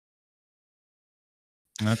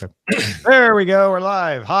Okay. There we go. We're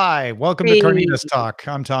live. Hi. Welcome to Carnitas Talk.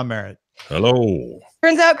 I'm Tom Merritt. Hello.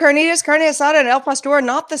 Turns out carnitas, carne asada, and el pastor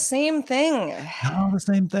not the same thing. No, the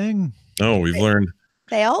same thing. No, we've learned.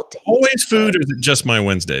 They all taste Always food, good. or is it just my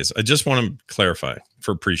Wednesdays? I just want to clarify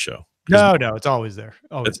for pre-show. No, it's always there.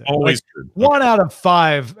 It's always food. One out of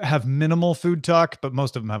 5 have minimal food talk, but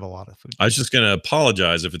most of them have a lot of food. I was just going to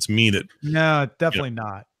apologize if it's me that. No, definitely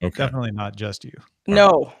not. Okay. Definitely not just you.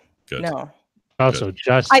 No. Good. No. Also,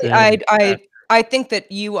 just I think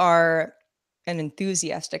that you are an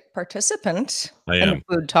enthusiastic participant I in am.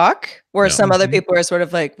 food talk, whereas Yeah. some other people are sort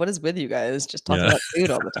of like, what is with you guys? Just talking about food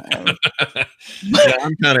all the time. Yeah,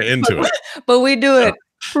 I'm kind of into it. But we do it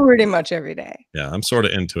pretty much every day. Yeah, I'm sort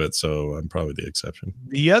of into it, so I'm probably the exception.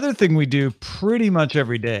 The other thing we do pretty much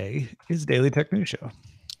every day is Daily Tech News Show.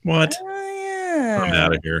 What? Oh, yeah. I'm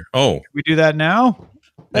out of here. Oh, Can we do that now?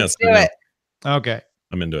 Let's do now. it. Okay.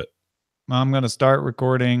 I'm into it. I'm going to start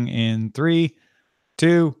recording in 3,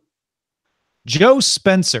 2. Joe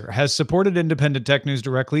Spencer has supported Independent Tech News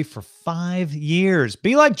directly for 5 years.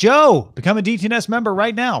 Be like Joe. Become a DTNS member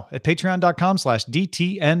right now at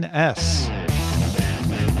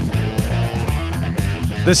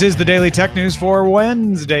patreon.com/DTNS. This is the Daily Tech News for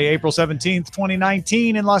Wednesday, April 17th,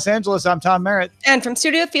 2019 in Los Angeles. I'm Tom Merritt. And from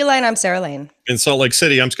Studio Feline, I'm Sarah Lane. In Salt Lake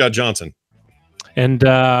City, I'm Scott Johnson. And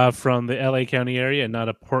from the LA County area, not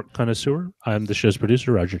a pork connoisseur, I'm the show's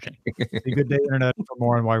producer, Roger Chang. A good day internet for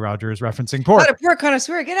more on why Roger is referencing pork. Not a pork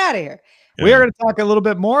connoisseur. Get out of here. We are going to talk a little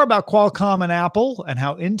bit more about Qualcomm and Apple and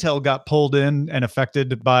how Intel got pulled in and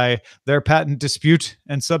affected by their patent dispute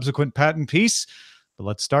and subsequent patent peace. But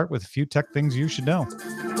let's start with a few tech things you should know.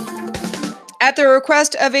 At the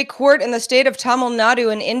request of a court in the state of Tamil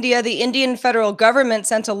Nadu in India, the Indian federal government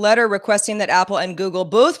sent a letter requesting that Apple and Google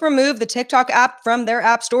both remove the TikTok app from their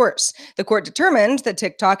app stores. The court determined that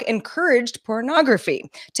TikTok encouraged pornography.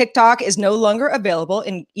 TikTok is no longer available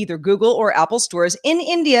in either Google or Apple stores in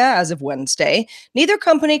India as of Wednesday. Neither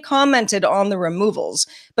company commented on the removals,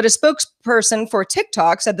 but a spokesperson for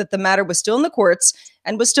TikTok said that the matter was still in the courts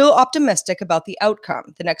and was still optimistic about the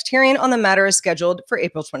outcome. The next hearing on the matter is scheduled for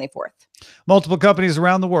April 24th. Multiple companies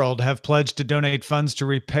around the world have pledged to donate funds to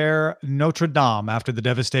repair Notre Dame after the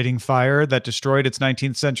devastating fire that destroyed its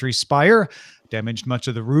 19th century spire, damaged much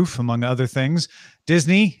of the roof, among other things.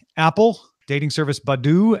 Disney, Apple, dating service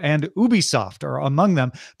Badoo, and Ubisoft are among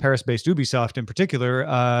them. Paris-based Ubisoft in particular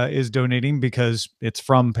is donating because it's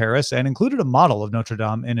from Paris and included a model of Notre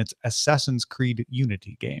Dame in its Assassin's Creed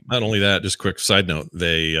Unity game. Not only that, just a quick side note,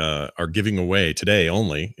 they are giving away today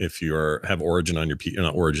only, if you have Origin on your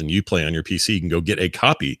not Origin, Uplay on your PC, you can go get a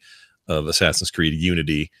copy of Assassin's Creed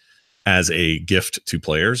Unity as a gift to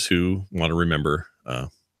players who want to remember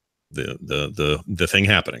the thing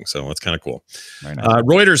happening. So that's kind of cool. Right now.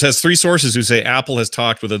 Reuters has 3 sources who say Apple has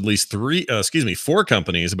talked with at least 4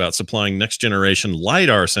 companies about supplying next generation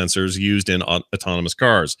LiDAR sensors used in autonomous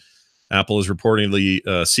cars. Apple is reportedly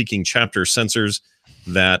seeking cheaper sensors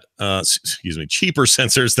that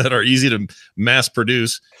are easy to mass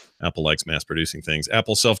produce. Apple likes mass producing things.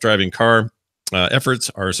 Apple self-driving car efforts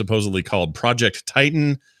are supposedly called Project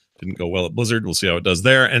Titan. Didn't go well at Blizzard. We'll see how it does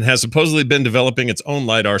there. And has supposedly been developing its own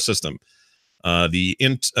LiDAR system. The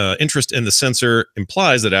interest in the sensor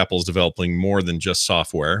implies that Apple is developing more than just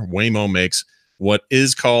software. Waymo makes what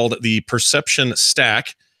is called the perception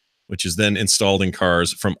stack, which is then installed in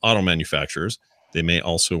cars from auto manufacturers. They may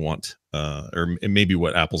also want, or it may be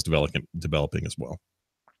what Apple's developing as well.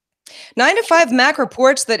 9 to 5 Mac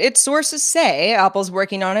reports that its sources say Apple's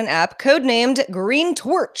working on an app codenamed Green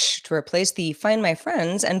Torch to replace the Find My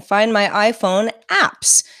Friends and Find My iPhone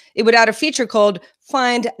apps. It would add a feature called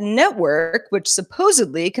Find Network, which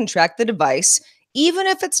supposedly can track the device even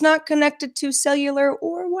if it's not connected to cellular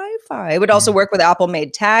or Wi-Fi. It would also work with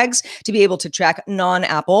Apple-made tags to be able to track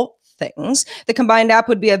non-Apple things. The combined app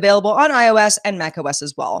would be available on iOS and macOS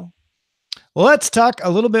as well. Let's talk a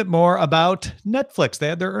little bit more about Netflix. They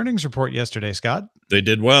had their earnings report yesterday, Scott. They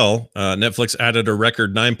did well. Netflix added a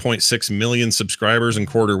record 9.6 million subscribers in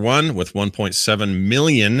Q1, with 1.7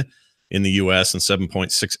 million in the US and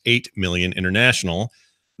 7.68 million international.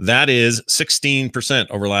 That is 16%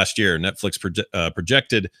 over last year. Netflix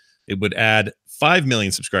projected it would add 5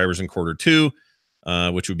 million subscribers in Q2,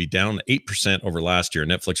 which would be down 8% over last year.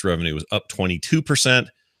 Netflix revenue was up 22%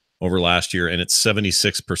 over last year, and it's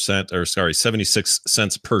 76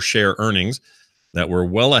 cents per share earnings that were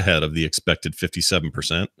well ahead of the expected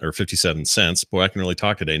 57% or 57 cents. Boy, I can really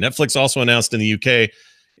talk today. Netflix also announced in the UK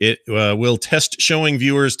it will test showing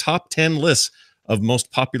viewers top 10 lists of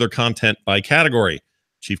most popular content by category.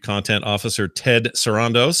 Chief Content Officer Ted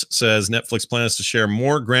Sarandos says Netflix plans to share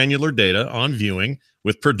more granular data on viewing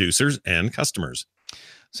with producers and customers.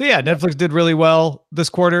 So yeah, Netflix did really well this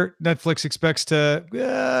quarter. Netflix expects to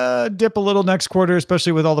dip a little next quarter,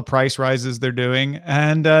 especially with all the price rises they're doing.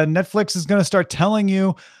 And Netflix is going to start telling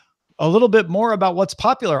you a little bit more about what's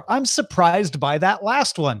popular. I'm surprised by that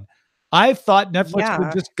last one. I thought Netflix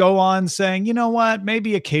would just go on saying, you know what,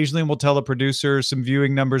 maybe occasionally we'll tell the producer some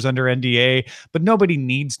viewing numbers under NDA, but nobody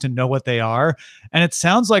needs to know what they are. And it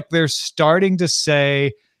sounds like they're starting to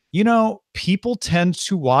say, you know, people tend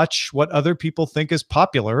to watch what other people think is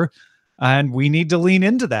popular, and we need to lean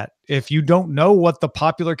into that. If you don't know what the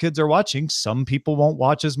popular kids are watching, some people won't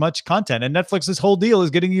watch as much content. And Netflix's whole deal is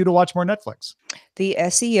getting you to watch more Netflix. The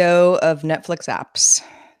SEO of Netflix apps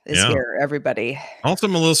is here, everybody. Also,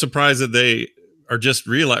 I'm a little surprised that they are just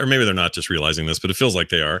realizing, or maybe they're not just realizing this, but it feels like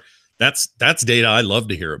they are. That's data I love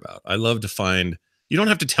to hear about. I love to find, you don't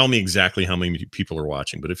have to tell me exactly how many people are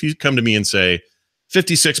watching, but if you come to me and say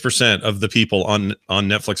 56% of the people on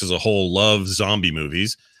Netflix as a whole love zombie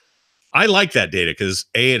movies, I like that data because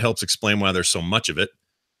A, it helps explain why there's so much of it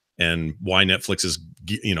and why Netflix is,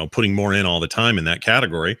 you know, putting more in all the time in that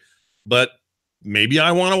category. But maybe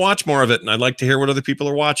I want to watch more of it, and I'd like to hear what other people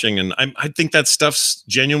are watching. And I think that stuff's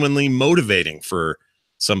genuinely motivating for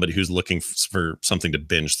somebody who's looking for something to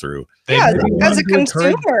binge through. Yeah, as a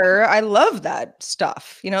consumer, I love that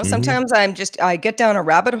stuff. You know, sometimes I get down a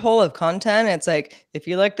rabbit hole of content. It's like, if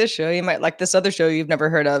you like this show, you might like this other show you've never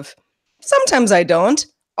heard of. Sometimes I don't.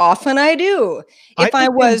 Often I do. If I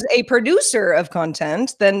was a producer of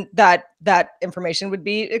content, then that information would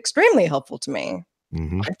be extremely helpful to me.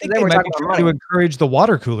 I think they might be trying to encourage the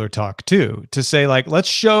water cooler talk too, to say like, let's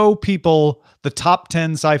show people the top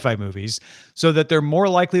 10 sci-fi movies so that they're more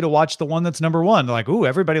likely to watch the one that's number one. They're like, ooh,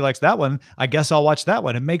 everybody likes that one. I guess I'll watch that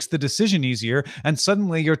one. It makes the decision easier. And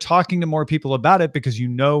suddenly you're talking to more people about it because you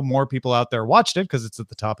know more people out there watched it because it's at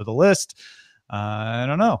the top of the list. I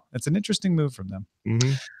don't know. It's an interesting move from them.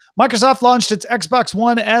 Microsoft launched its Xbox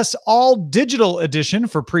One S All Digital Edition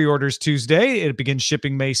for pre-orders Tuesday. It begins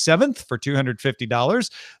shipping May 7th for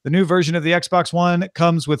 $250. The new version of the Xbox One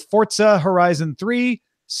comes with Forza Horizon 3,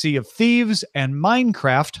 Sea of Thieves, and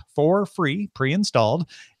Minecraft for free, pre-installed.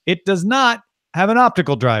 It does not have an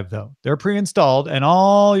optical drive, though. They're pre-installed, and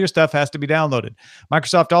all your stuff has to be downloaded.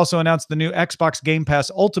 Microsoft also announced the new Xbox Game Pass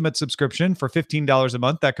Ultimate subscription for $15 a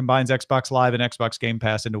month. That combines Xbox Live and Xbox Game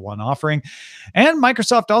Pass into one offering. And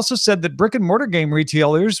Microsoft also said that brick-and-mortar game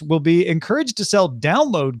retailers will be encouraged to sell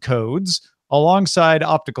download codes alongside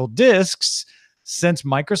optical discs, since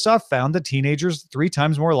Microsoft found that teenagers 3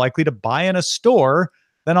 times more likely to buy in a store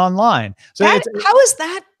than online. So how is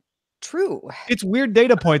that true? It's weird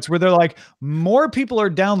data points where they're like, more people are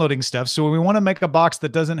downloading stuff, so we want to make a box that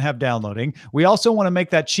doesn't have downloading. We also want to make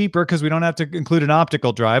that cheaper because we don't have to include an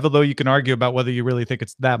optical drive, although you can argue about whether you really think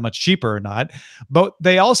it's that much cheaper or not. But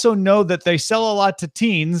they also know that they sell a lot to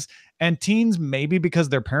teens, and teens, maybe because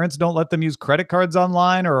their parents don't let them use credit cards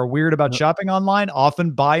online or are weird about shopping online, often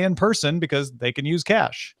buy in person because they can use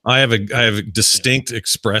cash. I have a distinct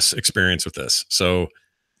express experience with this. So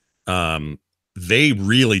they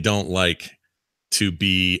really don't like to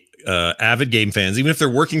be avid game fans, even if they're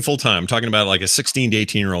working full time. I'm talking about like a 16 to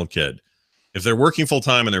 18-year-old kid. If they're working full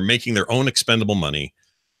time and they're making their own expendable money,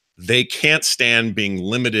 they can't stand being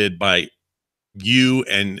limited by you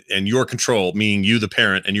and your control, meaning you, the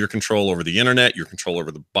parent, and your control over the internet, your control over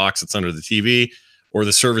the box that's under the TV, or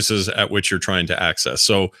the services at which you're trying to access.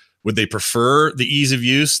 So would they prefer the ease of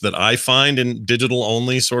use that I find in digital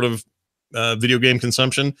only sort of video game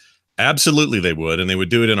consumption? Absolutely they would, and they would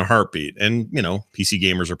do it in a heartbeat. And, you know, PC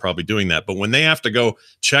gamers are probably doing that. But when they have to go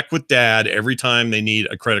check with dad every time they need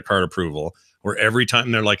a credit card approval, or every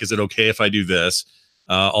time they're like, is it okay if I do this?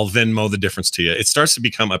 I'll Venmo the difference to you. It starts to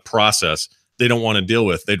become a process they don't want to deal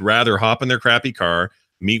with. They'd rather hop in their crappy car,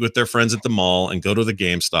 meet with their friends at the mall, and go to the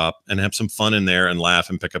GameStop and have some fun in there and laugh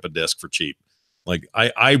and pick up a disc for cheap. Like,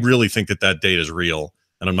 I really think that data is real.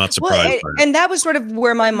 And I'm not surprised. Well, and that was sort of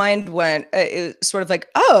where my mind went. It was sort of like,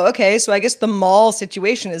 oh, okay. So I guess the mall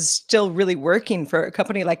situation is still really working for a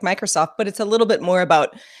company like Microsoft, but it's a little bit more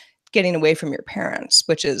about getting away from your parents,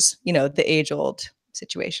 which is, you know, the age-old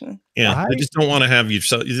situation. Yeah, I just don't want to have you.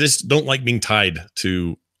 So you just don't like being tied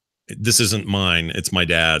to, this isn't mine, it's my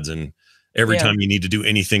dad's. And every time you need to do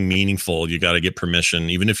anything meaningful, you got to get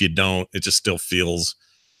permission. Even if you don't, it just still feels,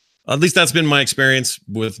 at least that's been my experience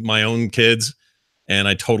with my own kids. And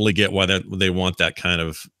I totally get why they want that kind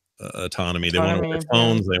of autonomy. They want it with their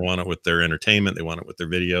phones. They want it with their entertainment. They want it with their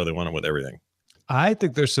video. They want it with everything. I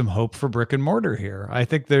think there's some hope for brick and mortar here. I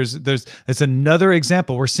think it's another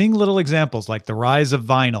example. We're seeing little examples like the rise of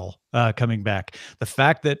vinyl coming back. The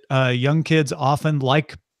fact that young kids often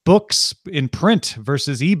like books in print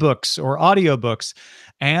versus ebooks or audiobooks,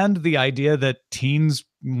 and the idea that teens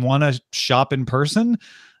want to shop in person.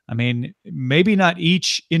 I mean, maybe not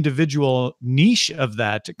each individual niche of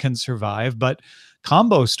that can survive, but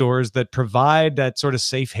combo stores that provide that sort of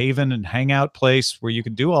safe haven and hangout place where you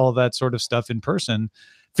can do all of that sort of stuff in person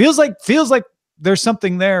feels like there's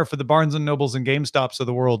something there for the Barnes and Nobles and GameStops of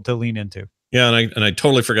the world to lean into. Yeah, and I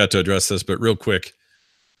totally forgot to address this, but real quick,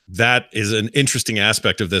 that is an interesting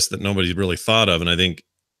aspect of this that nobody's really thought of, and I think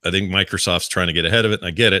Microsoft's trying to get ahead of it, and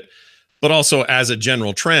I get it. But also, as a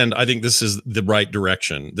general trend, I think this is the right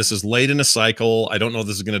direction. This is late in a cycle. I don't know if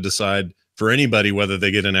this is going to decide for anybody whether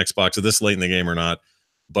they get an Xbox at this late in the game or not.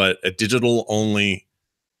 But a digital-only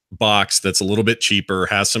box that's a little bit cheaper,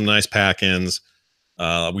 has some nice pack-ins.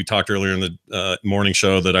 We talked earlier in the morning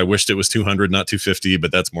show that I wished it was $200, not $250,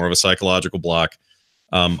 but that's more of a psychological block.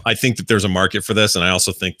 I think that there's a market for this, and I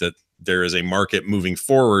also think that there is a market moving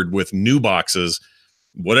forward with new boxes,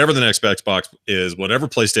 whatever the next Xbox is, whatever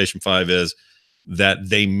PlayStation 5 is, that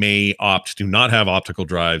they may opt to not have optical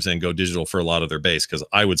drives and go digital for a lot of their base, because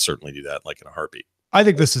I would certainly do that like in a heartbeat. I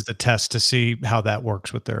think this is the test to see how that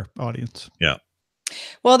works with their audience. Yeah.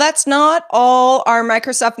 Well, that's not all our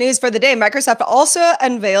Microsoft news for the day. Microsoft also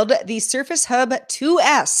unveiled the Surface Hub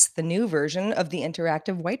 2S, the new version of the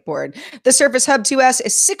interactive whiteboard. The Surface Hub 2S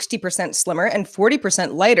is 60% slimmer and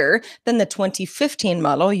 40% lighter than the 2015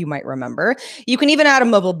 model, you might remember. You can even add a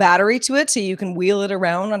mobile battery to it so you can wheel it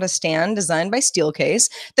around on a stand designed by Steelcase.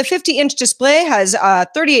 The 50-inch display has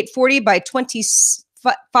 3840 by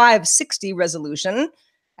 2560 resolution.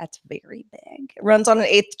 That's very big. It runs on an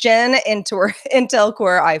 8th gen Intel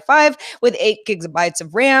Core i5 with 8 gigabytes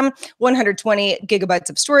of RAM, 120 gigabytes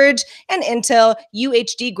of storage, and Intel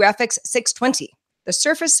UHD Graphics 620. The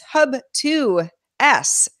Surface Hub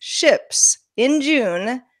 2S ships in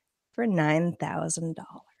June for $9,000.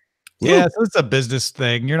 Yeah, so it's a business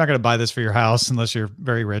thing. You're not going to buy this for your house unless you're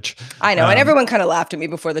very rich. I know, and everyone kind of laughed at me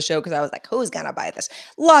before the show because I was like, "Who's going to buy this?"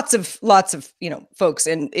 Lots of folks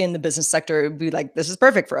in the business sector would be like, "This is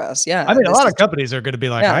perfect for us." Yeah, I mean, a lot of companies are going to be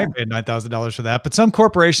like, "I paid $9,000 for that," but some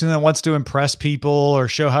corporation that wants to impress people or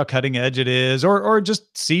show how cutting edge it is, or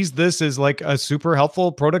just sees this as like a super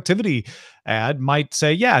helpful productivity ad, might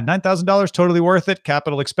say, "Yeah, $9,000 totally worth it.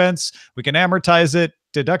 Capital expense. We can amortize it,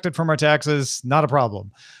 deduct it from our taxes. Not a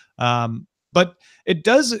problem." But it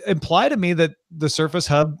does imply to me that the Surface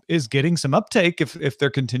Hub is getting some uptake if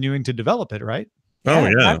they're continuing to develop it, right? Oh,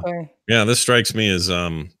 yeah. Exactly. Yeah, this strikes me as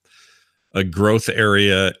a growth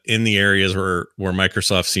area in the areas where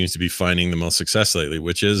Microsoft seems to be finding the most success lately,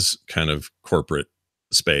 which is kind of corporate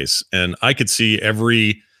space. And I could see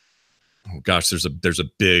there's a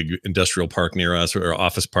big industrial park near us, or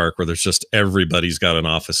office park, where there's just everybody's got an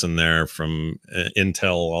office in there, from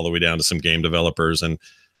Intel all the way down to some game developers, and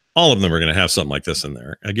all of them are going to have something like this in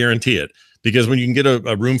there. I guarantee it. Because when you can get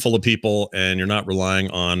a room full of people and you're not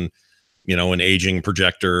relying on, an aging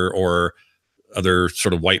projector or other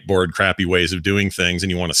sort of whiteboard crappy ways of doing things,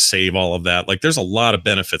 and you want to save all of that, like, there's a lot of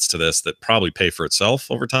benefits to this that probably pay for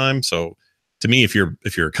itself over time. So to me, if you're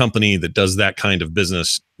a company that does that kind of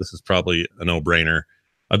business, this is probably a no-brainer.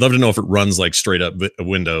 I'd love to know if it runs like straight up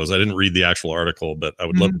Windows. I didn't read the actual article, but I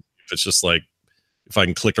would love if it's just like, if I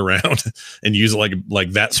can click around and use it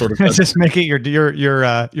like that sort of just make it your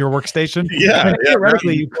workstation. Yeah,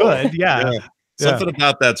 theoretically you could. Yeah. Something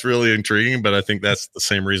about that's really intriguing, but I think that's the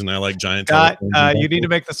same reason I like giant. You need to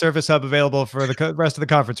make the Surface Hub available for the rest of the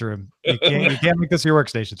conference room. You can't make this your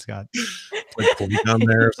workstation, Scott. Like down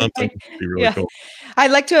there or something. It'd be really cool.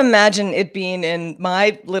 I'd like to imagine it being in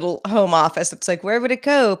my little home office. It's like, where would it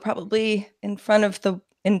go? Probably in front of the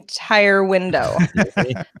entire window.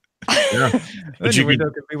 Yeah, but your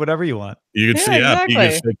window could be whatever you want. You could you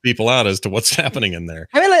could fake people out as to what's happening in there.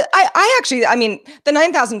 I mean, I mean, the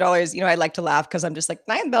 $9,000. I like to laugh because I'm just like,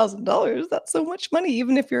 $9,000. That's so much money,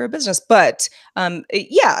 even if you're a business. But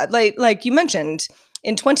yeah, like you mentioned,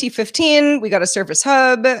 in 2015, we got a Surface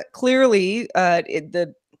Hub. Clearly,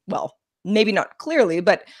 maybe not clearly,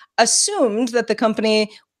 but assumed that the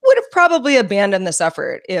company would have probably abandoned this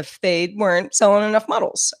effort if they weren't selling enough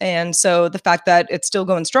models. And so the fact that it's still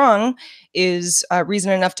going strong is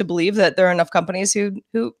reason enough to believe that there are enough companies who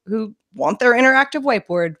want their interactive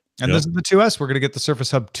whiteboard. And this is the 2S. We're going to get the Surface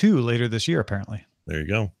Hub 2 later this year, apparently. There you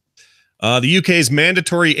go. The UK's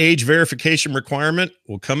mandatory age verification requirement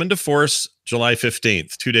will come into force July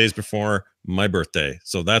 15th, 2 days before my birthday.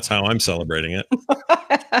 So that's how I'm celebrating it.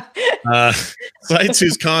 Sites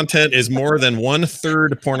whose content is more than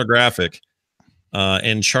 1/3 pornographic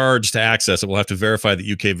and charged to access it will have to verify that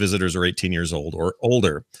UK visitors are 18 years old or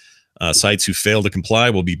older. Sites who fail to comply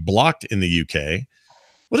will be blocked in the UK.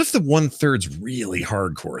 What if the 1/3's really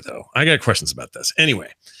hardcore, though? I got questions about this. Anyway,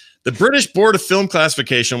 the British Board of Film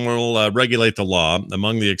Classification will regulate the law.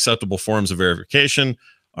 Among the acceptable forms of verification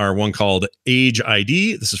are one called Age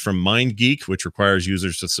ID. This is from MindGeek, which requires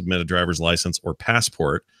users to submit a driver's license or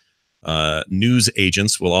passport. News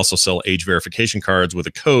agents will also sell age verification cards with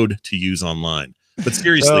a code to use online. But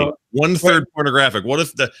seriously, 1/3 pornographic. What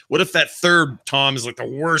if that third, Tom, is like the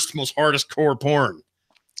worst, most hardest core porn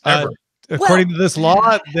ever? According to this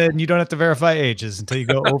law, then you don't have to verify ages until you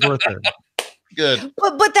go over a third. Good.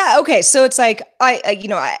 But that, okay, so it's like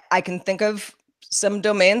I can think of some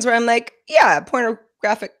domains where I'm like, yeah,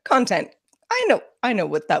 pornographic content. I know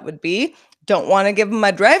what that would be. Don't want to give them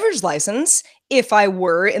my driver's license if I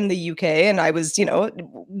were in the UK and I was,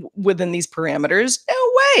 within these parameters.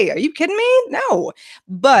 No way. Are you kidding me? No.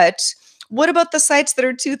 But what about the sites that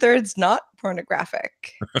are 2/3 not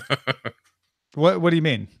pornographic? What do you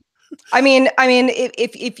mean? I mean,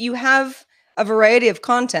 if you have a variety of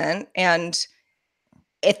content and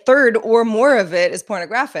a third or more of it is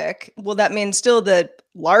pornographic, well, that means still the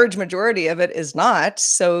large majority of it is not.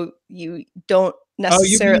 So you don't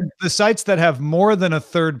necessarily. You mean the sites that have more than a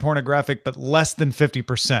third pornographic, but less than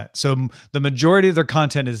 50%. So the majority of their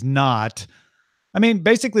content is not. I mean,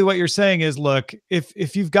 basically what you're saying is, look,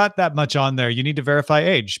 if you've got that much on there, you need to verify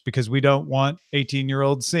age because we don't want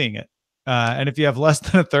 18-year-olds seeing it. And if you have less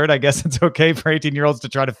than a third, I guess it's okay for 18-year-olds to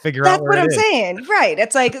try to figure out where it is. That's what I'm saying. Right.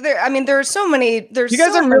 It's like, there are so many, you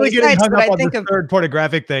guys are really getting hung up on the third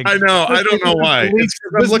pornographic thing. I know. I don't know why. I'm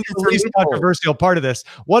looking for the least controversial part of this.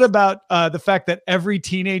 What about the fact that every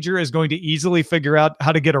teenager is going to easily figure out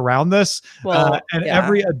how to get around this?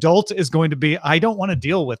 Every adult is going to be, I don't want to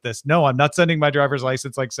deal with this. No, I'm not sending my driver's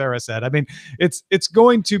license, like Sarah said. I mean, it's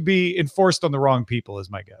going to be enforced on the wrong people, is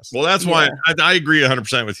my guess. Well, that's why I agree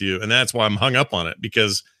 100% with you. And that's why I'm hung up on it,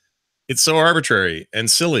 because it's so arbitrary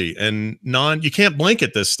and silly and you can't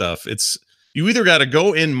blanket this stuff. You either got to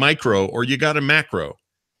go in micro or you got to macro,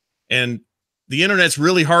 and the internet's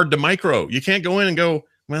really hard to micro. You can't go in and go,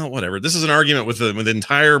 well, whatever. This is an argument with the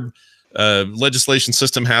entire legislation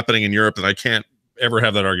system happening in Europe, and I can't ever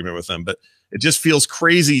have that argument with them. But it just feels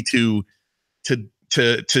crazy to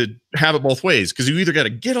have it both ways, because you either got to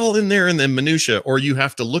get all in there and then minutia, or you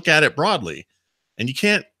have to look at it broadly, and you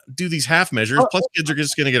can't do these half measures. Plus kids are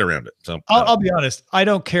just going to get around it. So I'll be honest. I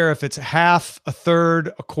don't care if it's half, a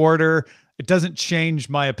third, a quarter. It doesn't change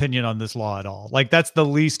my opinion on this law at all. Like, that's the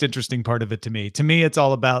least interesting part of it to me. To me, it's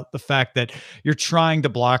all about the fact that you're trying to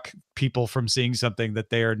block people from seeing something that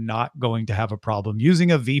they are not going to have a problem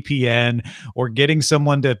using a VPN, or getting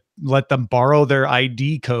someone to let them borrow their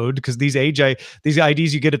ID code. Because these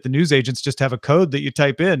IDs you get at the news agents just have a code that you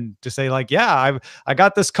type in to say, like, yeah, I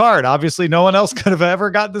got this card. Obviously, no one else could have ever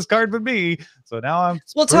got this card but me. So now I'm.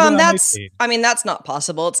 Well, Tom, that's not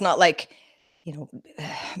possible. It's not like,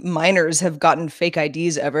 minors have gotten fake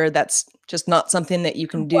IDs ever. That's just not something that you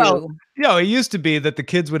can do. Well, it used to be that the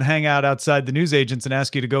kids would hang out outside the news agents and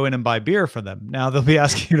ask you to go in and buy beer for them. Now they'll be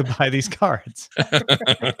asking you to buy these cards.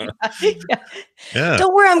 Yeah.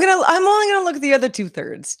 Don't worry. I'm only going to look at the other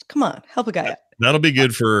 2/3. Come on, help a guy out. That'll be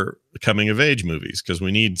good for coming of age movies, because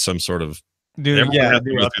we need some sort of this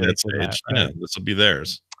will be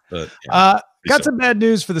theirs. But got some bad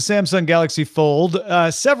news for the Samsung Galaxy Fold.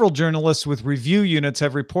 Several journalists with review units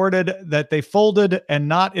have reported that they folded, and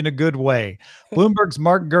not in a good way. Bloomberg's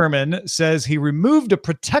Mark Gurman says he removed a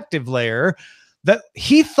protective layer that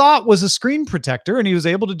he thought was a screen protector, and he was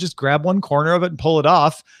able to just grab one corner of it and pull it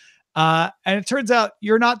off. And it turns out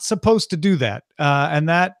you're not supposed to do that. And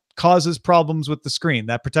that causes problems with the screen.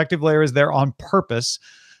 That protective layer is there on purpose.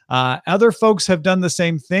 Other folks have done the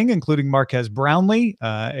same thing, including Marquez Brownlee,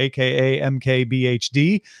 aka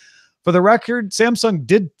MKBHD. For the record, Samsung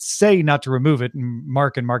did say not to remove it, and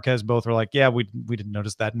Mark and Marquez both were like, yeah, we didn't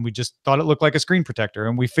notice that, and we just thought it looked like a screen protector,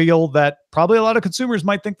 and we feel that probably a lot of consumers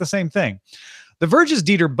might think the same thing. The Verge's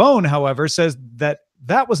Dieter Bohn, however, says that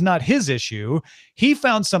was not his issue. He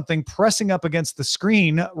found something pressing up against the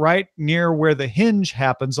screen right near where the hinge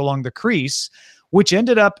happens along the crease, which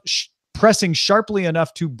ended up pressing sharply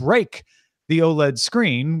enough to break the OLED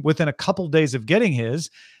screen within a couple days of getting his.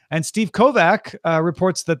 And Steve Kovac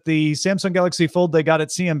reports that the Samsung Galaxy Fold they got at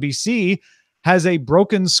CNBC has a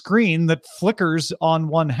broken screen that flickers on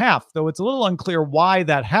one half, though it's a little unclear why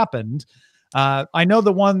that happened. I know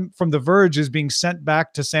the one from The Verge is being sent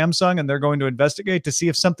back to Samsung, and they're going to investigate to see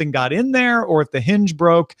if something got in there or if the hinge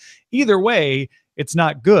broke. Either way, it's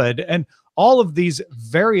not good. And all of these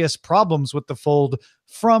various problems with the Fold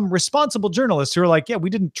from responsible journalists who are like, yeah, we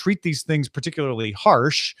didn't treat these things particularly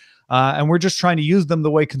harsh, and we're just trying to use them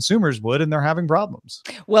the way consumers would, and they're having problems.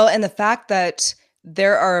 Well, and the fact that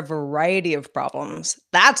there are a variety of problems.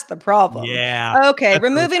 That's the problem. Yeah. Okay,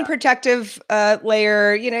 removing protective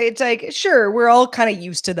layer, it's like, sure, we're all kind of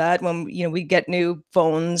used to that when, we get new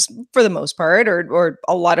phones for the most part, or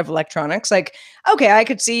a lot of electronics. Like, okay, I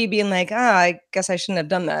could see you being like, I guess I shouldn't have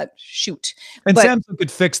done that. Shoot. And but Samsung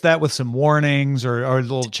could fix that with some warnings or a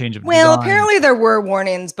little change of well, design. apparently there were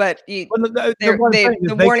warnings, but the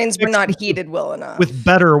warnings were not heeded well enough. With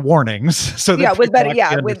better warnings, so that with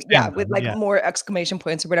like more exclamation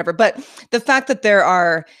points or whatever. But the fact that there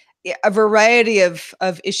are a variety of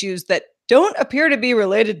issues that don't appear to be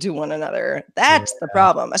related to one another, that's the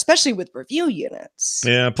problem, especially with review units.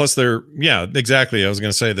 Yeah, plus exactly. I was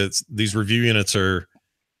going to say that these review units are,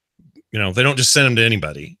 they don't just send them to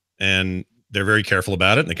anybody, and they're very careful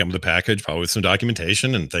about it. And they come with a package, probably with some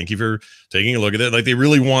documentation, and thank you for taking a look at it. Like, they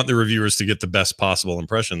really want the reviewers to get the best possible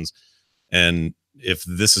impressions. And if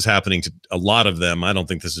this is happening to a lot of them, I don't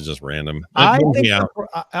think this is just random. I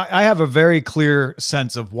have a very clear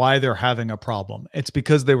sense of why they're having a problem. It's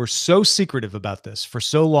because they were so secretive about this for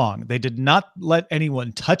so long. They did not let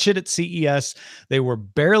anyone touch it at CES. They were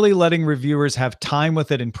barely letting reviewers have time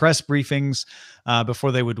with it in press briefings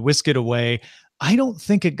before they would whisk it away. I don't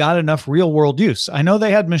think it got enough real world use. I know they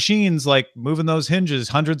had machines like moving those hinges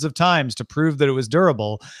hundreds of times to prove that it was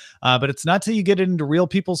durable, but it's not till you get it into real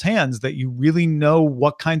people's hands that you really know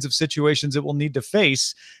what kinds of situations it will need to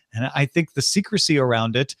face. And I think the secrecy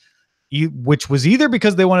around it, which was either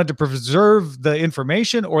because they wanted to preserve the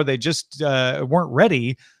information or they just weren't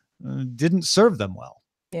ready, didn't serve them well.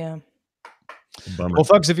 Yeah. Bummer. Well,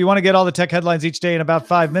 folks, if you want to get all the tech headlines each day in about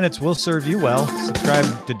 5 minutes, we'll serve you well. Subscribe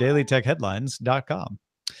to dailytechheadlines.com.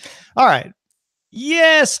 All right.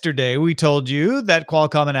 Yesterday, we told you that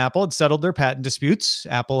Qualcomm and Apple had settled their patent disputes.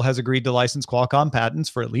 Apple has agreed to license Qualcomm patents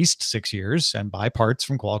for at least 6 years and buy parts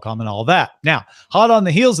from Qualcomm and all that. Now, hot on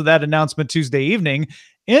the heels of that announcement Tuesday evening,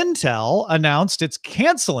 Intel announced it's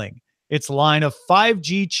canceling its line of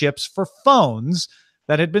 5G chips for phones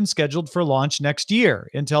that had been scheduled for launch next year.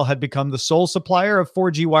 Intel had become the sole supplier of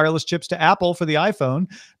 4G wireless chips to Apple for the iPhone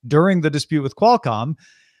during the dispute with Qualcomm,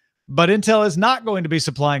 but Intel is not going to be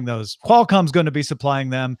supplying those. Qualcomm's going to be supplying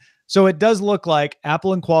them. So it does look like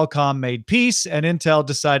Apple and Qualcomm made peace, and Intel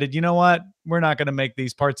decided, you know what? We're not going to make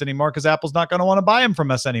these parts anymore because Apple's not going to want to buy them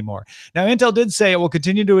from us anymore. Now, Intel did say it will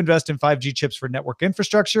continue to invest in 5G chips for network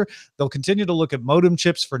infrastructure. They'll continue to look at modem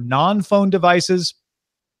chips for non-phone devices,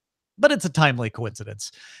 but it's a timely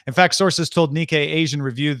coincidence. In fact, sources told Nikkei Asian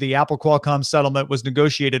Review the Apple-Qualcomm settlement was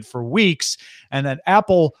negotiated for weeks and that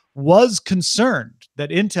Apple was concerned that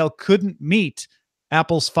Intel couldn't meet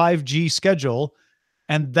Apple's 5G schedule,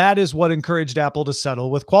 and that is what encouraged Apple to settle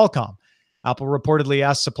with Qualcomm. Apple reportedly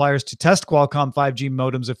asked suppliers to test Qualcomm 5G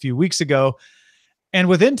modems a few weeks ago, and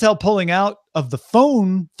with Intel pulling out of the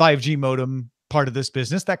phone 5G modem part of this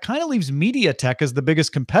business, that kind of leaves MediaTek as the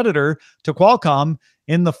biggest competitor to Qualcomm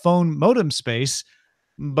in the phone modem space,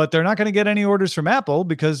 but they're not going to get any orders from Apple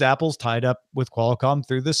because Apple's tied up with Qualcomm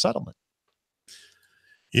through this settlement.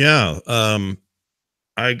 Yeah.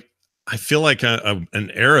 I feel like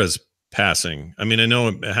an era's passing. I mean, I know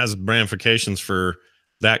it has ramifications for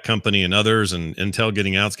that company and others, and Intel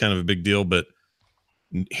getting out is kind of a big deal, but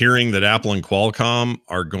hearing that Apple and Qualcomm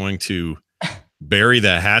are going to bury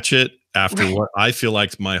the hatchet after what I feel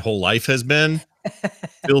like my whole life has been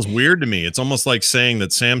feels weird to me. It's almost like saying that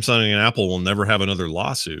Samsung and Apple will never have another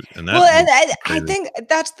lawsuit. And that I think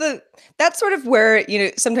that's sort of where,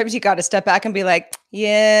 sometimes you got to step back and be like,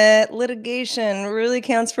 yeah, litigation really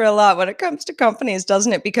counts for a lot when it comes to companies,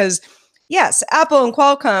 doesn't it? Because yes, Apple and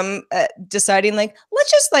Qualcomm deciding like,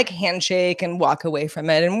 let's just like handshake and walk away from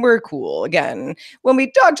it and we're cool again. When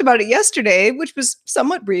we talked about it yesterday, which was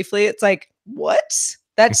somewhat briefly, it's like, what?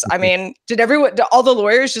 That's, I mean, did all the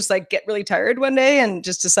lawyers just like get really tired one day and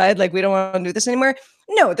just decide like, we don't want to do this anymore?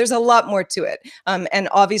 No, there's a lot more to it. And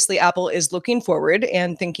obviously Apple is looking forward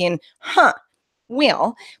and thinking,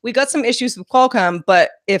 well, we got some issues with Qualcomm,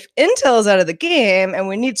 but if Intel is out of the game and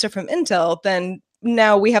we need stuff from Intel, then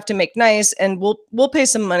now we have to make nice and we'll pay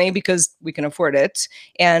some money because we can afford it.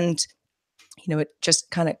 And, it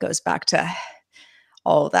just kind of goes back to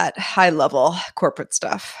all that high level corporate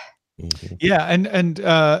stuff. Yeah, and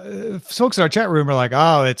folks in our chat room are like,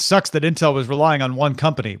 oh, it sucks that Intel was relying on one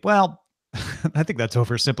company. Well, I think that's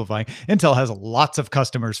oversimplifying. Intel has lots of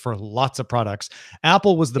customers for lots of products.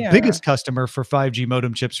 Apple was the biggest customer for 5G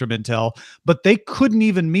modem chips from Intel, but they couldn't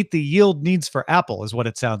even meet the yield needs for Apple, is what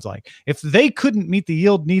it sounds like. If they couldn't meet the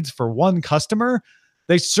yield needs for one customer,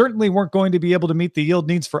 they certainly weren't going to be able to meet the yield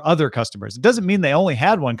needs for other customers. It doesn't mean they only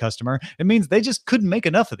had one customer. It means they just couldn't make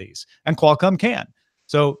enough of these, and Qualcomm can.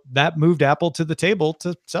 So that moved Apple to the table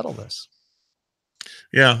to settle this.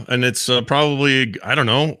 Yeah, and it's probably, I don't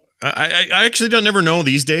know. I actually don't never know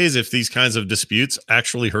these days if these kinds of disputes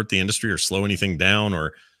actually hurt the industry or slow anything down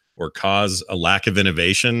or cause a lack of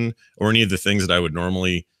innovation or any of the things that I would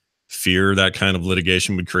normally fear that kind of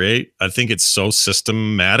litigation would create. I think it's so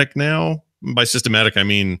systematic now. By systematic, I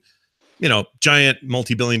mean, giant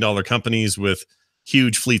multi-billion-dollar companies with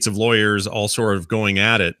huge fleets of lawyers all sort of going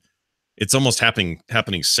at it. It's almost happening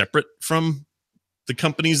separate from the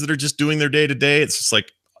companies that are just doing their day to day. It's just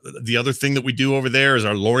like the other thing that we do over there is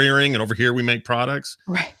our lawyering, and over here we make products.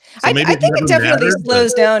 Right. So I maybe think it definitely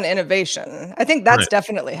slows but, down innovation. I think that's right.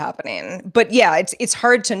 definitely happening. But yeah, it's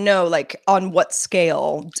hard to know like on what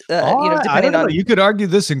scale, I depending don't know. on. You could argue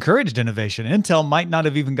this encouraged innovation. Intel might not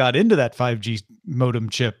have even got into that 5G modem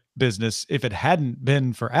chip business if it hadn't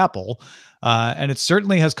been for Apple. And it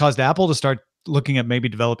certainly has caused Apple to start looking at maybe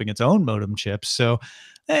developing its own modem chips. So,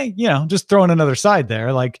 hey, just throwing another side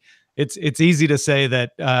there. Like it's easy to say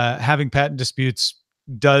that having patent disputes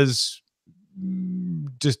does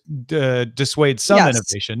just dissuade some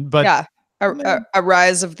innovation, but yeah, a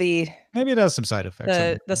rise of the maybe it has some side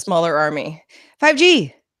effects. The smaller army.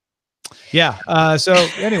 5G. Yeah. So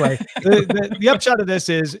anyway, the upshot of this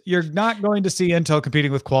is you're not going to see Intel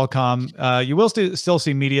competing with Qualcomm. You will still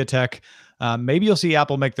see MediaTek. Maybe you'll see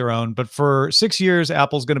Apple make their own, but for 6 years,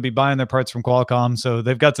 Apple's going to be buying their parts from Qualcomm. So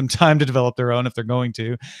they've got some time to develop their own if they're going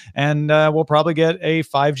to. And we'll probably get a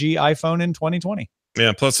 5G iPhone in 2020.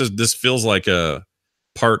 Yeah. Plus, this feels like a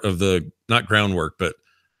part of the, not groundwork, but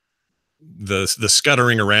the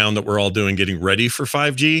scuttering around that we're all doing, getting ready for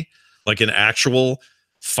 5G, like an actual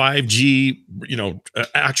 5G,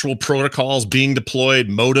 actual protocols being deployed,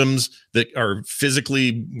 modems that are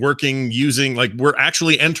physically working, using, like we're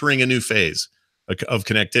actually entering a new phase of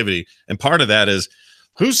connectivity. And part of that is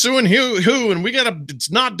who's suing who, and we got to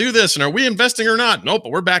not do this. And are we investing or not? Nope,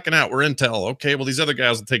 but we're backing out. We're Intel. Okay, well, these other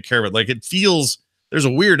guys will take care of it. Like it feels, there's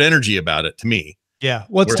a weird energy about it to me. Yeah.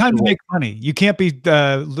 Well, it's time to make money. You can't be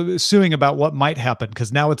suing about what might happen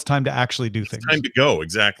because now it's time to actually do things. Time to go.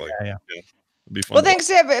 Exactly. Yeah. Be fun. Well, thanks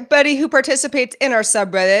to everybody who participates in our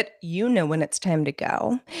subreddit. You know when it's time to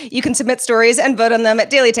go. You can submit stories and vote on them at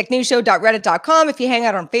dailytechnewsshow.reddit.com. If you hang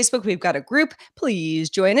out on Facebook, we've got a group. Please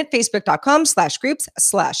join it.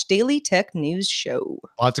 Facebook.com/groups/dailytechnewsshow.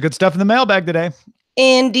 Lots of good stuff in the mailbag today.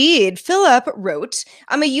 Indeed. Philip wrote,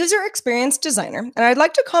 I'm a user experience designer, and I'd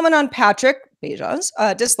like to comment on Patrick Beja's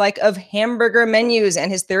dislike of hamburger menus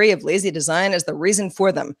and his theory of lazy design as the reason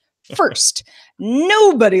for them. First,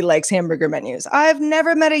 nobody likes hamburger menus. I've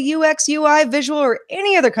never met a UX, UI, visual, or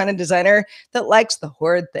any other kind of designer that likes the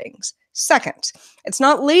horrid things. Second, it's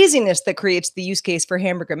not laziness that creates the use case for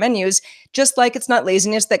hamburger menus, just like it's not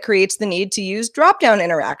laziness that creates the need to use drop-down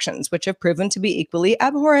interactions, which have proven to be equally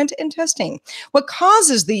abhorrent in testing. What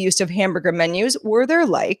causes the use of hamburger menus, or their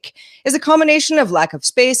like, is a combination of lack of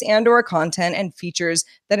space and/or content and features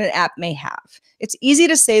that an app may have. It's easy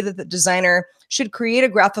to say that the designer should create a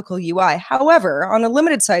graphical UI. However, on a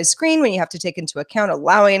limited size screen, when you have to take into account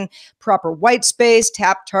allowing proper white space,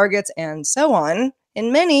 tap targets, and so on,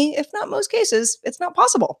 in many, if not most cases, it's not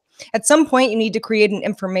possible. At some point, you need to create an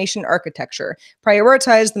information architecture,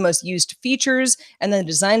 prioritize the most used features, and then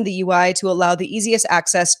design the UI to allow the easiest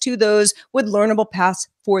access to those with learnable paths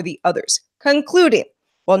for the others. Concluding,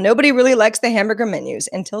 while nobody really likes the hamburger menus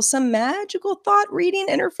until some magical thought reading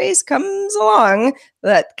interface comes along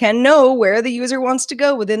that can know where the user wants to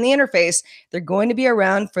go within the interface, they're going to be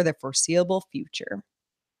around for the foreseeable future.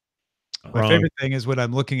 My favorite thing is when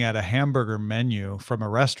I'm looking at a hamburger menu from a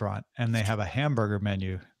restaurant and they have a hamburger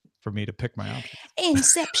menu for me to pick my option.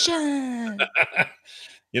 Inception.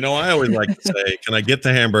 I always like to say, can I get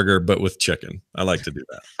the hamburger, but with chicken? I like to do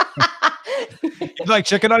that. You like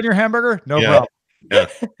chicken on your hamburger? No problem. Yeah.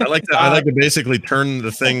 I like to basically turn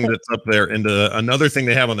the thing that's up there into another thing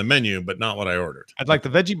they have on the menu, but not what I ordered. I'd like the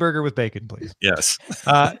veggie burger with bacon, please. Yes.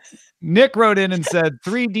 Nick wrote in and said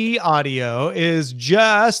 3D audio is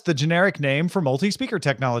just the generic name for multi-speaker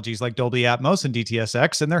technologies like Dolby Atmos and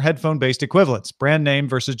DTSX and their headphone-based equivalents, brand name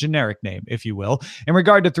versus generic name, if you will. In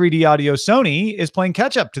regard to 3D audio, Sony is playing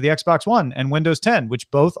catch-up to the Xbox One and Windows 10, which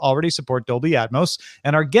both already support Dolby Atmos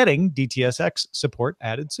and are getting DTSX support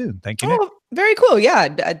added soon. Thank you, Nick. Very cool. Yeah,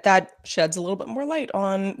 that sheds a little bit more light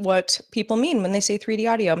on what people mean when they say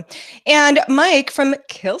 3D audio. And Mike from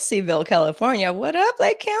Kelseyville, California, what up,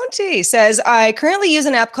 Lake County, says, I currently use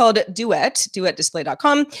an app called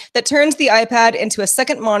duetdisplay.com, that turns the iPad into a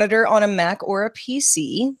second monitor on a Mac or a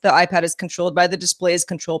PC. The iPad is controlled by the display's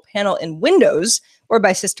control panel in Windows or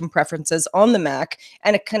by system preferences on the Mac,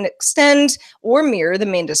 and it can extend or mirror the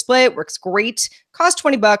main display. It works great. Costs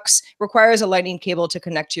 $20, requires a lightning cable to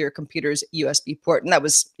connect to your computer's USB port. And that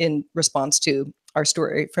was in response to our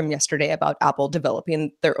story from yesterday about Apple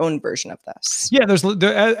developing their own version of this. Yeah,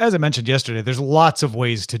 as I mentioned yesterday, there's lots of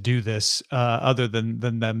ways to do this other than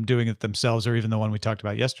them doing it themselves, or even the one we talked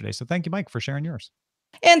about yesterday. So thank you, Mike, for sharing yours.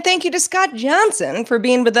 And thank you to Scott Johnson for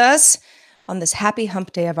being with us on this happy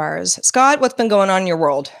hump day of ours. Scott, what's been going on in your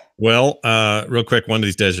world? Well, real quick, one of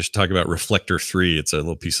these days I should talk about Reflector 3. It's a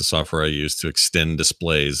little piece of software I use to extend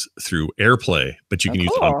displays through AirPlay, but you can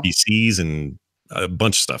use it on PCs and a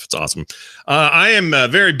bunch of stuff. It's awesome. I am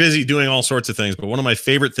very busy doing all sorts of things, but one of my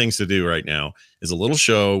favorite things to do right now is a little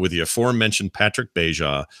show with the aforementioned Patrick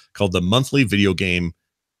Beja called the Monthly Video Game.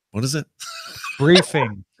 What is it?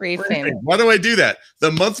 Briefing. Why do I do that?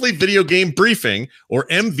 The Monthly Video Game Briefing, or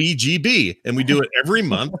MVGB. And we do it every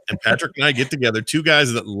month. And Patrick and I get together, two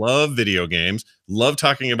guys that love video games, love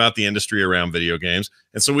talking about the industry around video games.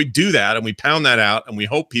 And so we do that and we pound that out and we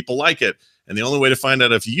hope people like it. And the only way to find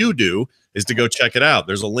out if you do is to go check it out.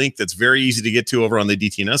 There's a link that's very easy to get to over on the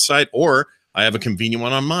DTNS site, or I have a convenient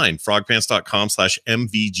one on mine,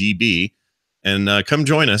 frogpants.com/MVGB. And come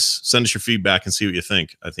join us, send us your feedback and see what you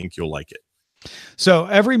think. I think you'll like it. So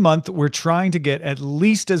every month we're trying to get at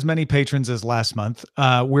least as many patrons as last month.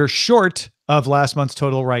 We're short of last month's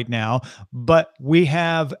total right now, but we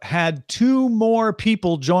have had 2 more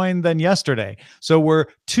people join than yesterday. So we're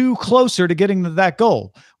 2 closer to getting to that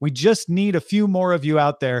goal. We just need a few more of you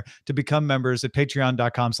out there to become members at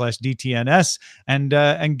patreon.com/DTNS and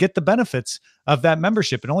get the benefits of that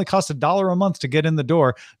membership. It only costs $1 a month to get in the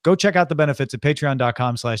door. Go check out the benefits at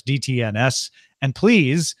patreon.com/DTNS. And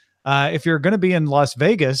please, if you're going to be in Las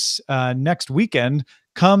Vegas next weekend,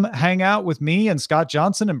 come hang out with me and Scott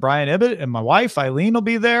Johnson and Brian Ibbett, and my wife Eileen will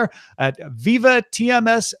be there at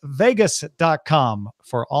vivatmsvegas.com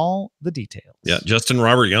for all the details. Yeah, Justin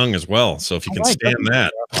Robert Young as well. So if you can stand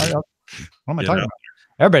that. What am I talking about?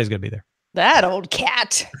 Everybody's going to be there. That old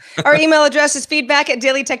cat. Our email address is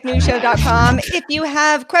feedback@dailytechnewsshow.com. If you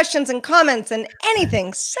have questions and comments and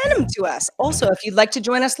anything, send them to us. Also, if you'd like to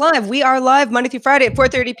join us live, we are live Monday through Friday at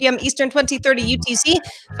 4:30 p.m. Eastern, 2030 UTC.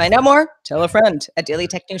 Find out more, tell a friend at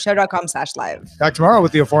dailytechnewsshow.com/live. Back tomorrow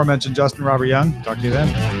with the aforementioned Justin Robert Young. Talk to you then.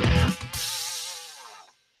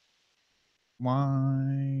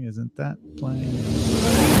 Why isn't that playing?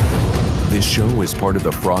 This show is part of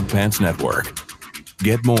the Frog Pants Network.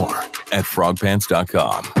 Get more at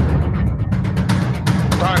frogpants.com.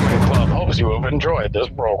 Frogman Club hopes you have enjoyed this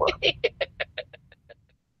program.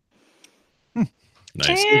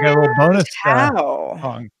 Nice. You got a little bonus How?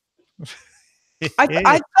 song.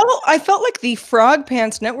 I felt like the Frog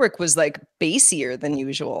Pants Network was like bassier than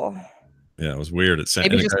usual. Yeah, it was weird. It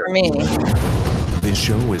Maybe just for me. This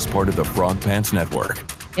show is part of the Frog Pants Network.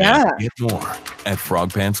 Yeah. Get more at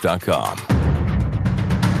frogpants.com.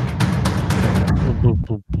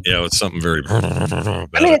 Yeah, it's something very. I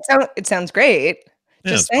mean, it sounds great.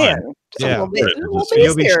 Yeah, Just it's fine. saying. Just Yeah. a little bit, Right. a little So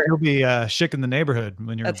you'll be shick in the neighborhood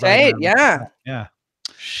when you're. That's riding right. around. Yeah. Yeah.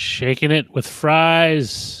 Shaking it with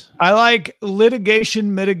fries. I like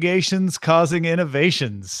litigation mitigations causing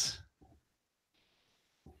innovations.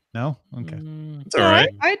 No? Okay. It's all right.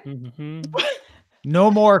 Mhm.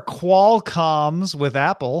 No more Qualcomms with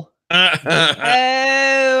Apple.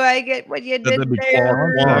 Oh, I get what you did That'd be there.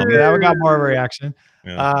 Qualcomm. Okay, that one got more of a reaction.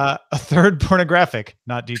 Yeah. A third pornographic,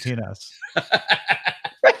 not DTNS.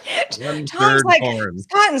 One Tom's third like, porn.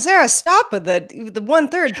 Scott and Sarah, stop with the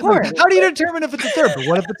 1/3 porn. How do you determine if it's a third? But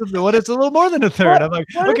what if it's a little more than a third? I'm like,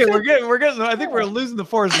 What okay, if we're getting. I think we're losing the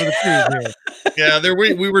forest for the trees here. Yeah, there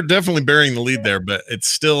we were definitely burying the lead there, but it's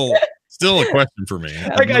still a question for me.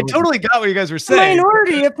 Like, I totally got what you guys were saying.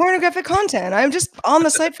 Minority of pornographic content. I'm just on the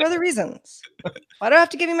site for other reasons. Why do I have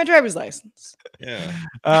to give you my driver's license? Yeah.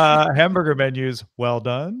 Hamburger menus, well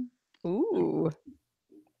done. Ooh.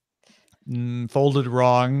 Folded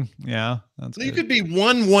wrong. Yeah, that's You good. could be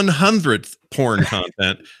 1/100th porn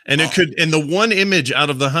content, and and the one image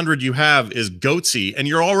out of the 100 you have is goatsy, and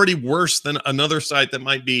you're already worse than another site that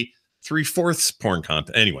might be 3/4 porn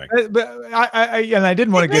content. Anyway, But I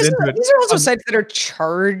didn't want to get into it. These are also sites that are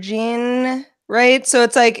charging, right? So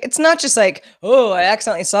it's like, it's not just like, I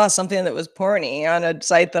accidentally saw something that was porny on a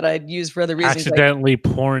site that I'd use for other reasons. Accidentally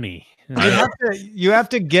porny. You have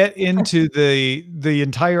to get into the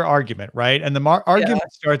entire argument, right? And the argument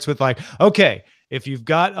starts with like, okay, if you've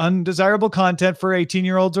got undesirable content for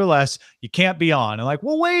 18-year-olds or less, you can't be on. And like,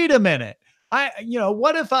 well, wait a minute.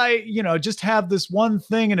 What if I, just have this one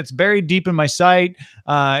thing and it's buried deep in my site?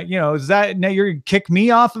 Is that now you're gonna kick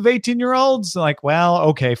me off of 18-year-olds? Like, well,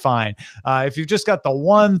 okay, fine. If you've just got the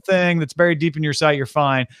one thing that's buried deep in your site, you're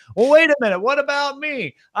fine. Well, wait a minute. What about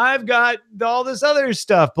me? I've got all this other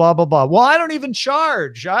stuff, blah, blah, blah. Well, I don't even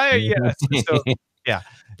charge.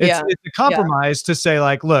 It's a compromise to say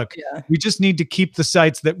like, look, we just need to keep the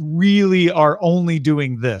sites that really are only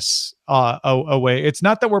doing this away. It's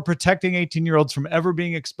not that we're protecting 18-year-olds from ever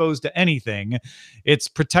being exposed to anything. It's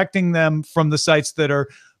protecting them from the sites that are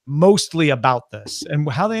mostly about this. And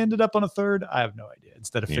how they ended up on a third, I have no idea.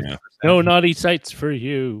 Instead of 50%. No naughty sites for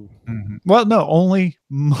you. Mm-hmm. Well, no, only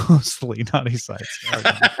mostly naughty sites.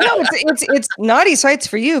 No, it's naughty sites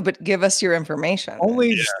for you, but give us your information.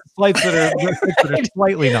 Only sites that are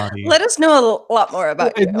slightly naughty. Let us know a lot more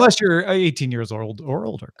about you. Unless you're 18 years old or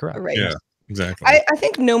older, correct? Right. Yeah, exactly. I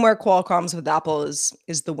think no more Qualcomms with Apple is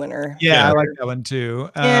the winner. Yeah, I like that one too.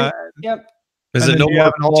 Yep. Is it no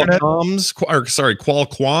more Qualcomms?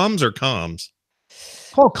 Qualcomms or comms?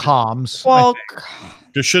 Qualcomms.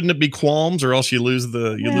 Shouldn't it be qualms, or else you lose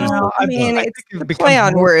the? I mean, it's the play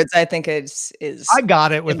on words. I think is. I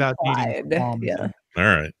got it without needing qualms. Yeah. All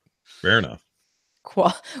right. Fair enough.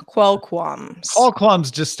 Qualcomms.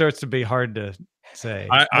 Qualcomms just starts to be hard to say.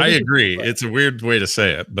 I agree. It's a weird way to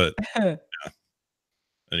say it, but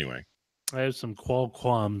anyway. I have some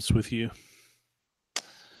Qualcomms with you.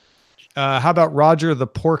 How about Roger the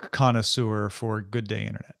pork connoisseur for Good Day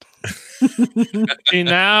Internet? See,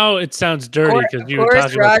 now it sounds dirty because you were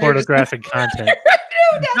talking about pornographic content.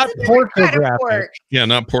 Not pornographic. Yeah,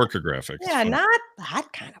 not pornographic. Yeah, not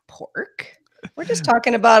that kind of pork. We're just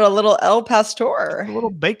talking about a little El Pastor. A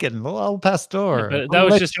little bacon, a little El Pastor. Yeah,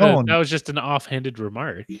 that was just an offhanded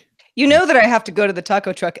remark. You know that I have to go to the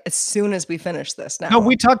taco truck as soon as we finish this now. No,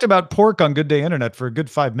 we talked about pork on Good Day Internet for a good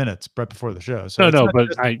 5 minutes right before the show. So I'm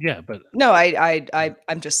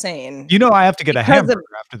just saying. I have to get a hamburger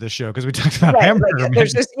after this show because we talked about hamburger.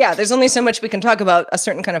 Like, there's only so much we can talk about a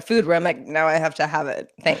certain kind of food where I'm like, now I have to have it.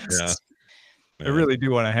 Thanks. Yeah. I really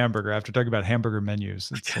do want a hamburger after talking about hamburger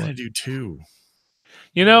menus. I kind of do too.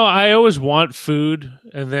 I always want food,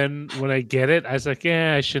 and then when I get it, I was like,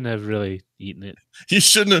 I shouldn't have really eaten it. You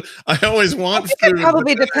shouldn't have. I always want food. It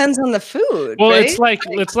probably depends on the food. Well, right?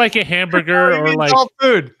 it's like a hamburger or like all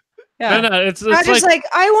food. Yeah. No, it's just like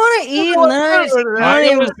I want to eat.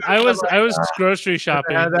 I was grocery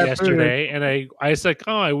shopping yesterday, and I was like,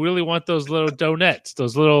 I really want those little donuts,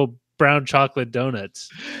 those little brown chocolate donuts.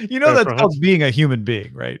 That's called being a human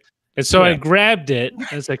being, right? And so I grabbed it, and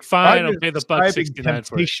it's like, fine, I'll pay the $1.69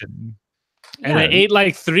 for it. And I ate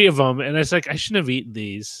like 3 of them, and I was like, I shouldn't have eaten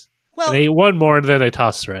these. Well, and I ate one more, and then I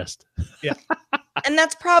tossed the rest. Yeah. And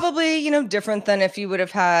that's probably, different than if you would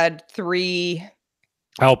have had 3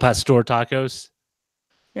 El Pastor tacos.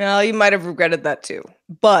 You might have regretted that too.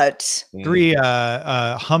 But 3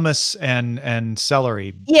 hummus and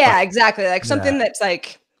celery. Yeah, exactly. Like something that's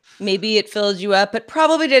like, maybe it filled you up, but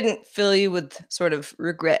probably didn't fill you with sort of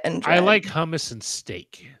regret and dread. I like hummus and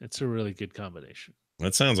steak. It's a really good combination.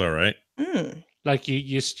 That sounds all right. Like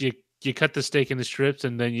you cut the steak into strips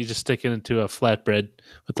and then you just stick it into a flatbread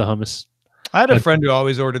with the hummus. I had a friend who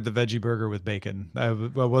always ordered the veggie burger with bacon. I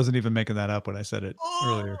wasn't even making that up when I said it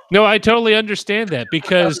earlier. No, I totally understand that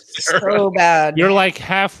because so bad. You're like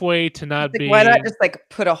halfway to not being. Why not just like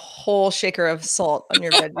put a whole shaker of salt on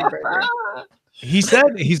your veggie burger? He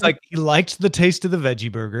said he liked the taste of the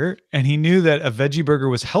veggie burger, and he knew that a veggie burger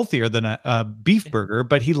was healthier than a beef burger,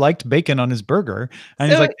 but he liked bacon on his burger, and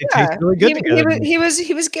he's like, it tastes really good together. He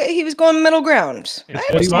was going middle ground.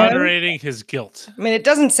 He was moderating his guilt. I mean, it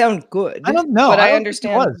doesn't sound good. I don't know, but I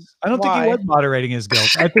understand. I don't think he was moderating his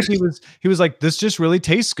guilt. I think he was like, this just really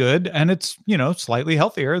tastes good, and it's slightly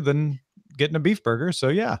healthier than getting a beef burger. So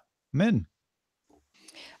yeah, I'm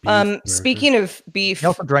in. Speaking of beef, he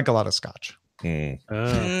also drank a lot of scotch. Wait,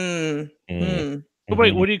 what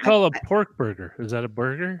do you call a pork burger? Is that a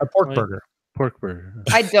burger? A pork burger. Pork burger.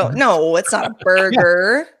 I don't know. It's not a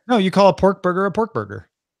burger. Yeah. No, you call a pork burger a pork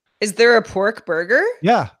burger. Is there a pork burger?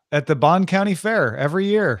 Yeah, at the Bond County Fair every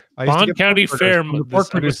year. Bond County Fair, the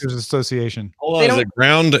Pork Producers Association. Hold on, is it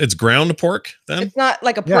ground? It's ground pork then? It's not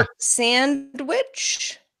like a pork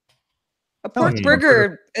sandwich. A pork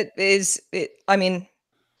burger is. I mean,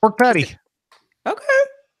 pork patty. Okay.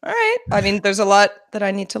 All right. I mean, there's a lot that I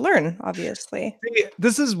need to learn, obviously.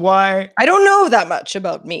 This is why I don't know that much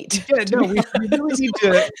about meat. Yeah, no, we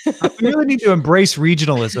really need to embrace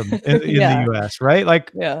regionalism in the US, right?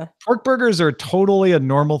 Like pork burgers are totally a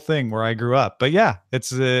normal thing where I grew up. But yeah,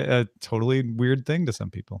 it's a totally weird thing to some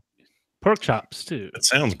people. Pork chops too. That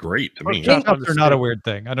sounds great to me. Pork chops are not a weird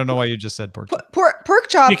thing. I don't know why you just said pork chops. Pork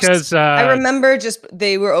chops, because I remember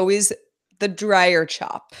they were always the drier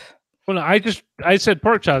chop. Well, no, I said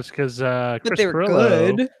pork chops because Chris they were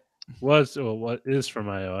Perillo good. What is from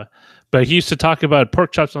Iowa, but he used to talk about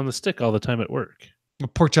pork chops on the stick all the time at work.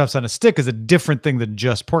 Pork chops on a stick is a different thing than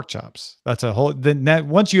just pork chops. That's a whole. Then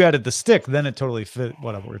once you added the stick, then it totally fit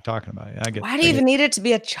whatever we're talking about. I get. Why do you even need it to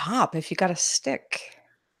be a chop if you got a stick?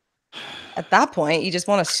 At that point, you just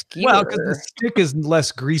want to skewer. Well, because the stick is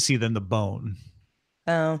less greasy than the bone.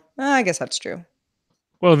 Oh, I guess that's true.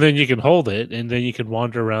 Well, then you can hold it, and then you can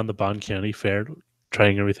wander around the Bond County Fair,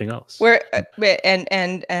 trying everything else. Where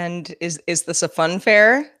and is this a fun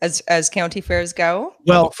fair as county fairs go?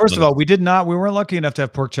 Well, first of all, we weren't lucky enough to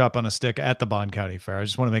have pork chop on a stick at the Bond County Fair. I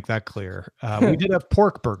just want to make that clear. We did have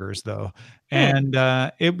pork burgers though, and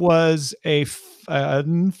it was a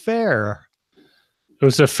fun fair. It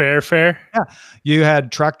was a fair. Yeah, you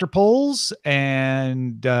had tractor pulls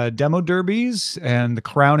and demo derbies and the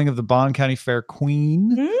crowning of the Bond County Fair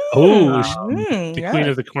queen. The queen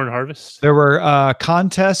of the corn harvest. There were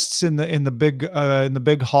contests in the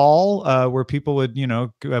big hall where people would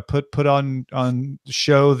put on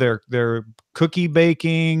show their cookie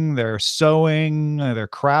baking, their sewing, their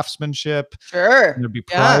craftsmanship. Sure, there'd be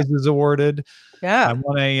prizes awarded. Yeah,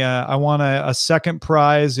 I won a second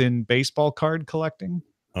prize in baseball card collecting.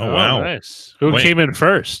 Oh wow, nice! Who came in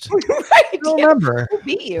first? Right, I don't remember. Who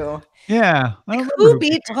beat you? Yeah, who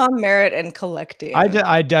beat Tom Merritt in collecting?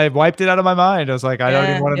 I wiped it out of my mind. I was like, I don't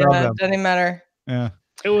even want to know them. Doesn't even matter. Yeah,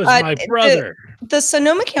 it was my brother. The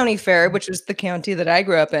Sonoma County Fair, which was the county that I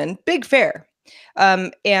grew up in, big fair.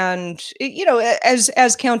 And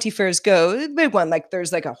as county fairs go, big one, like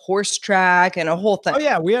there's like a horse track and a whole thing. Oh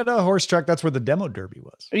yeah, we had a horse track. That's where the demo derby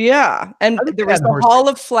was. Yeah, and there was the Hall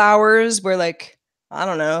of Flowers where, like, I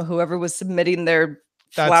don't know, whoever was submitting their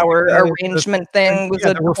flower arrangement thing was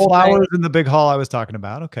there were flowers in the big hall I was talking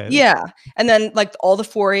about. Okay. Yeah, and then like all the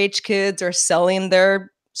 4-H kids are selling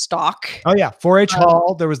their stock. Oh yeah, 4-H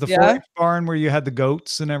hall. There was the 4-H barn where you had the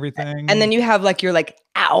goats and everything. And then you have like your like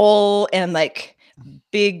owl and like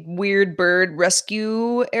big weird bird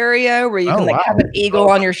rescue area where you can have an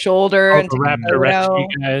eagle on your shoulder and the raptor rescue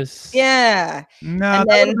guys. Yeah. No,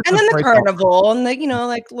 and then the carnival and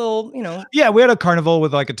like little, Yeah, we had a carnival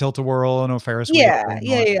with like a tilt-a-whirl and a Ferris wheel.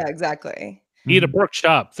 Yeah, exactly. Eat a pork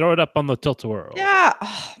chop, throw it up on the tilt-a-whirl. Yeah.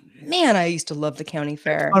 Oh, man, I used to love the county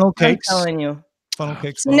fair. Funnel cakes. I'm telling you. Funnel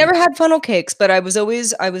cakes. Never had funnel cakes, but I was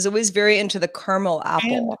always very into the caramel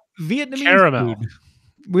apple. And Vietnamese caramel. Food.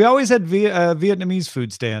 We always had Vietnamese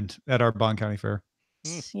food stand at our Bond County Fair.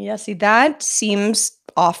 Yeah, see, that seems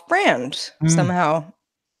off-brand somehow.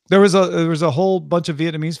 There was a whole bunch of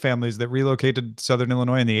Vietnamese families that relocated to Southern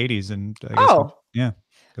Illinois in the 80s, and I guess yeah.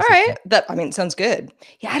 All right, sounds good.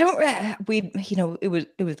 Yeah, I don't. It was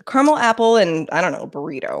the caramel apple and I don't know,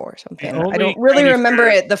 burrito or something. I don't really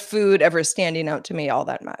remember the food ever standing out to me all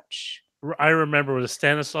that much. I remember the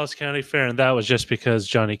Stanislaus County Fair, and that was just because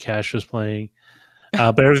Johnny Cash was playing.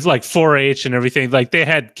 But it was like 4-H and everything. Like they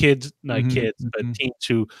had kids, not kids, but teens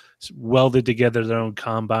who welded together their own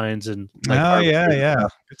combines and. Like,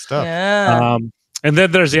 good stuff. Yeah. And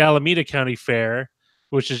then there's the Alameda County Fair,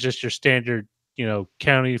 which is just your standard,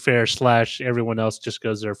 county fair / everyone else just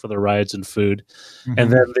goes there for the rides and food. And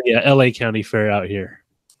then the LA County Fair out here.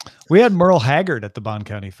 We had Merle Haggard at the Bond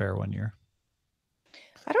County Fair one year.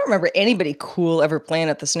 I don't remember anybody cool ever playing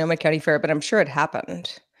at the Sonoma County Fair, but I'm sure it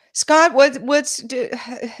happened. Scott,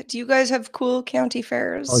 do you guys have cool county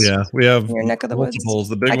fairs? Oh yeah, we have in your neck of the woods.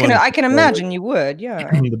 The big I can imagine you would. Yeah,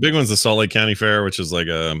 the big one's the Salt Lake County Fair, which is like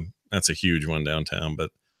that's a huge one downtown.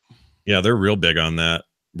 But yeah, they're real big on that.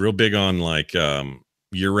 Real big on like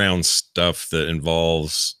year-round stuff that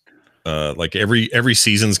involves like every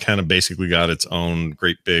season's kind of basically got its own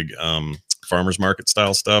great big farmers market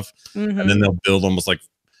style stuff, and then they'll build almost like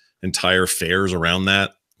entire fairs around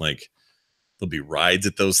that, like. There'll be rides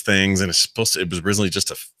at those things, and it was originally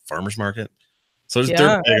just a farmer's market. So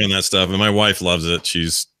they're big on that stuff. And my wife loves it.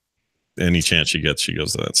 Any chance she gets, she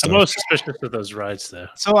goes to that stuff. I'm most suspicious of those rides, though.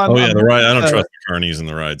 So the ride. I don't trust the carnies and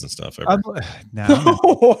the rides and stuff ever.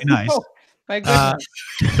 Nice. My goodness.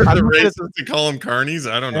 The racist to call them carnies?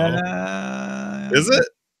 I don't know. Is it?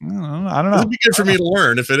 I don't know. It'd be good for me to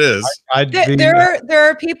learn if it is. There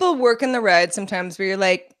are people working the ride sometimes where you're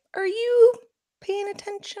like, are you paying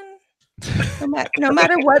attention? No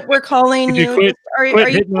matter what we're calling you, are you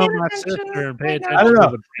hitting paying on my attention? sister and pay right now? attention I don't to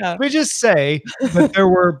know. the Yeah. Let me just say that there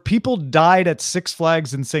were people died at Six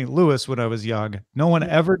Flags in St. Louis when I was young. No one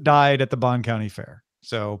ever died at the Bond County Fair.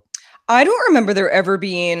 So I don't remember there ever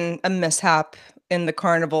being a mishap in the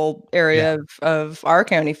carnival area of our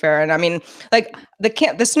county fair. And I mean, like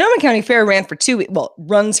the Sonoma County Fair ran for 2 weeks, well,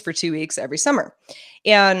 runs for 2 weeks every summer.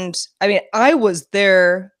 And I mean, I was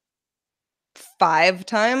there 5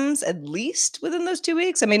 times at least within those 2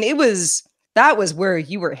 weeks. I mean, that was where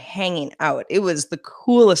you were hanging out. It was the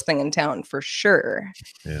coolest thing in town for sure.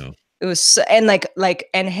 Yeah. It was and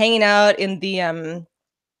and hanging out in the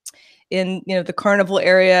in the carnival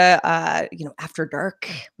area after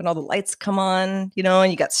dark when all the lights come on,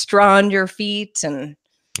 and you got straw on your feet and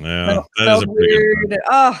Yeah, that is felt a pretty good weird.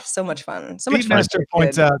 Oh, so much fun. So much fun. Speedmaster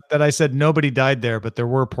points out that I said nobody died there, but there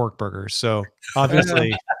were pork burgers. So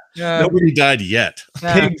obviously Nobody died yet.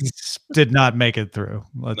 pigs did not make it through.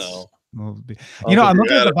 No. I'm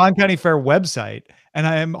looking at the Bond County Fair website and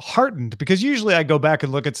I am heartened because usually I go back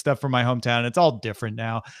and look at stuff from my hometown. And it's all different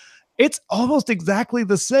now. It's almost exactly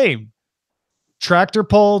the same. Tractor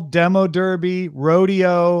pull, demo derby,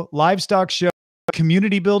 rodeo, livestock show,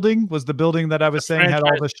 community building was the building that I was saying had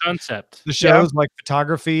all the concept. the shows like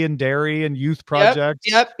photography and dairy and youth projects.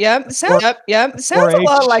 Yep. Sounds a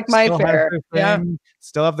lot like my still has fair. their Yeah. thing,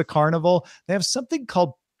 still have the carnival. They have something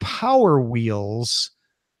called Power Wheels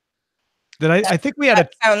that I think we had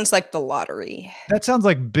That sounds like the lottery. that sounds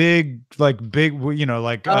like big, cars with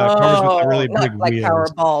the really not big like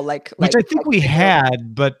wheels. Powerball, Which I think we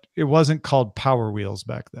had, but it wasn't called Power Wheels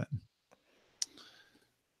back then.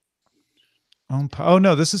 Oh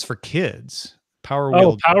no, this is for kids. Power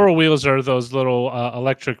Wheels. Power Wheels are those little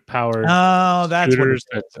electric powered Oh, that's what it scooters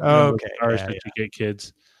that is. Okay, cars yeah, that you get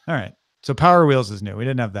kids. All right. So Power Wheels is new. We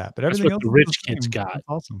didn't have that, but That's everything what else the is rich the kids same. got. That's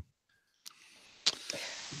awesome.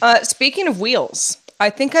 Speaking of wheels, I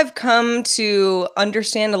think I've come to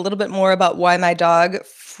understand a little bit more about why my dog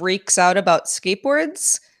freaks out about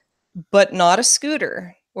skateboards, but not a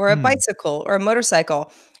scooter or a bicycle or a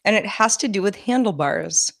motorcycle. And it has to do with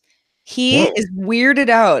handlebars. He is weirded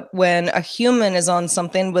out when a human is on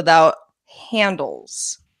something without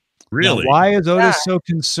handles. Really? Now, why is Otis so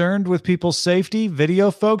concerned with people's safety? Video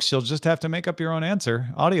folks, you'll just have to make up your own answer.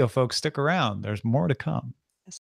 Audio folks, stick around. There's more to come.